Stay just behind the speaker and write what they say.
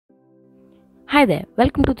Hi there,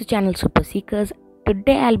 welcome to the channel Super Seekers.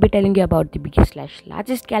 Today I'll be telling you about the biggest /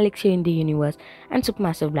 largest galaxy in the universe and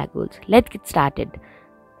supermassive black holes. Let's get started.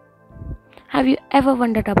 Have you ever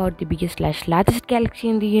wondered about the biggest / largest galaxy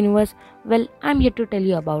in the universe? Well, I'm here to tell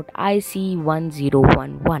you about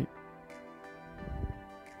IC1011.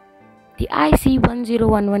 The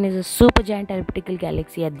IC1011 is a supergiant elliptical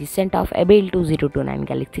galaxy at the center of Abell 2029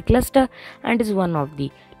 galaxy cluster and is one of the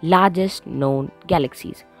largest known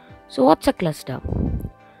galaxies. So what's a cluster?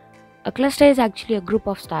 A cluster is actually a group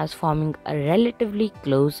of stars forming a relatively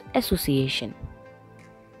close association.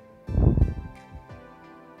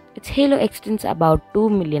 Its halo extends about 2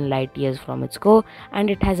 million light years from its core and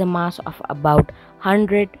it has a mass of about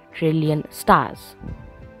 100 trillion stars.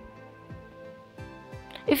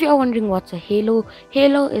 If you are wondering what's a halo,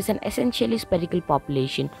 halo is an essentially spherical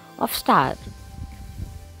population of stars.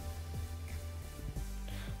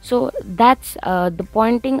 So that's the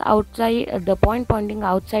point pointing outside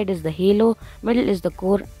is the halo, middle is the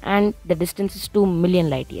core, and the distance is 2 million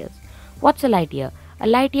light years. What's a light year? A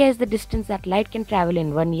light year is the distance that light can travel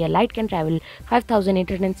in 1 year. Light can travel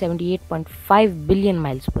 5,878.5 billion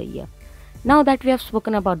miles per year. Now that we have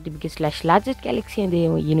spoken about the biggest / largest galaxy in the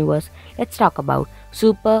universe, let's talk about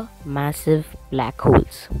supermassive black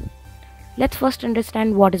holes. Let's first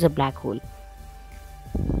understand what is a black hole.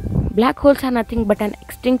 Black holes are nothing but an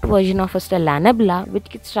extinct version of a stellar nebula which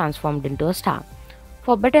gets transformed into a star.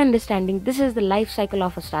 For better understanding, this is the life cycle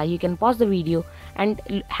of a star. You can pause the video and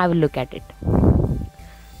have a look at it.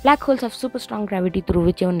 Black holes have super strong gravity through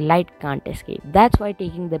which even light can't escape. That's why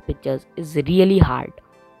taking the pictures is really hard.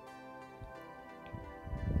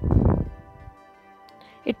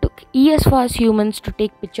 It took years for us humans to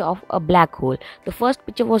take picture of a black hole. The first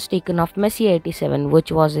picture was taken of Messier 87,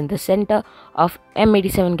 which was in the center of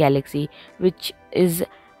M87 galaxy, which is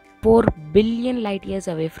 4 billion light years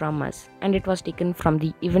away from us, and it was taken from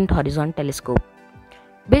the Event Horizon telescope.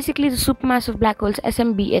 Basically, the supermassive black holes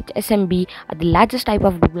SMB are the largest type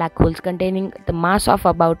of black holes, containing the mass of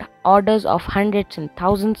about orders of hundreds and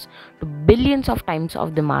thousands to billions of times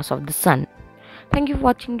of the mass of the sun. Thank you for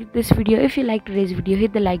watching this video. If you liked today's video,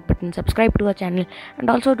 hit the like button, subscribe to our channel, and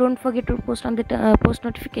also don't forget to post on the post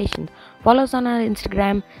notifications. Follow us on our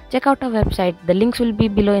Instagram, check out our website. The links will be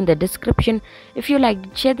below in the description. If you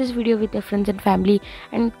liked, share this video with your friends and family,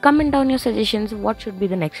 and comment down your suggestions what should be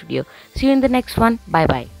the next video. See you in the next one. Bye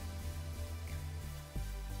bye.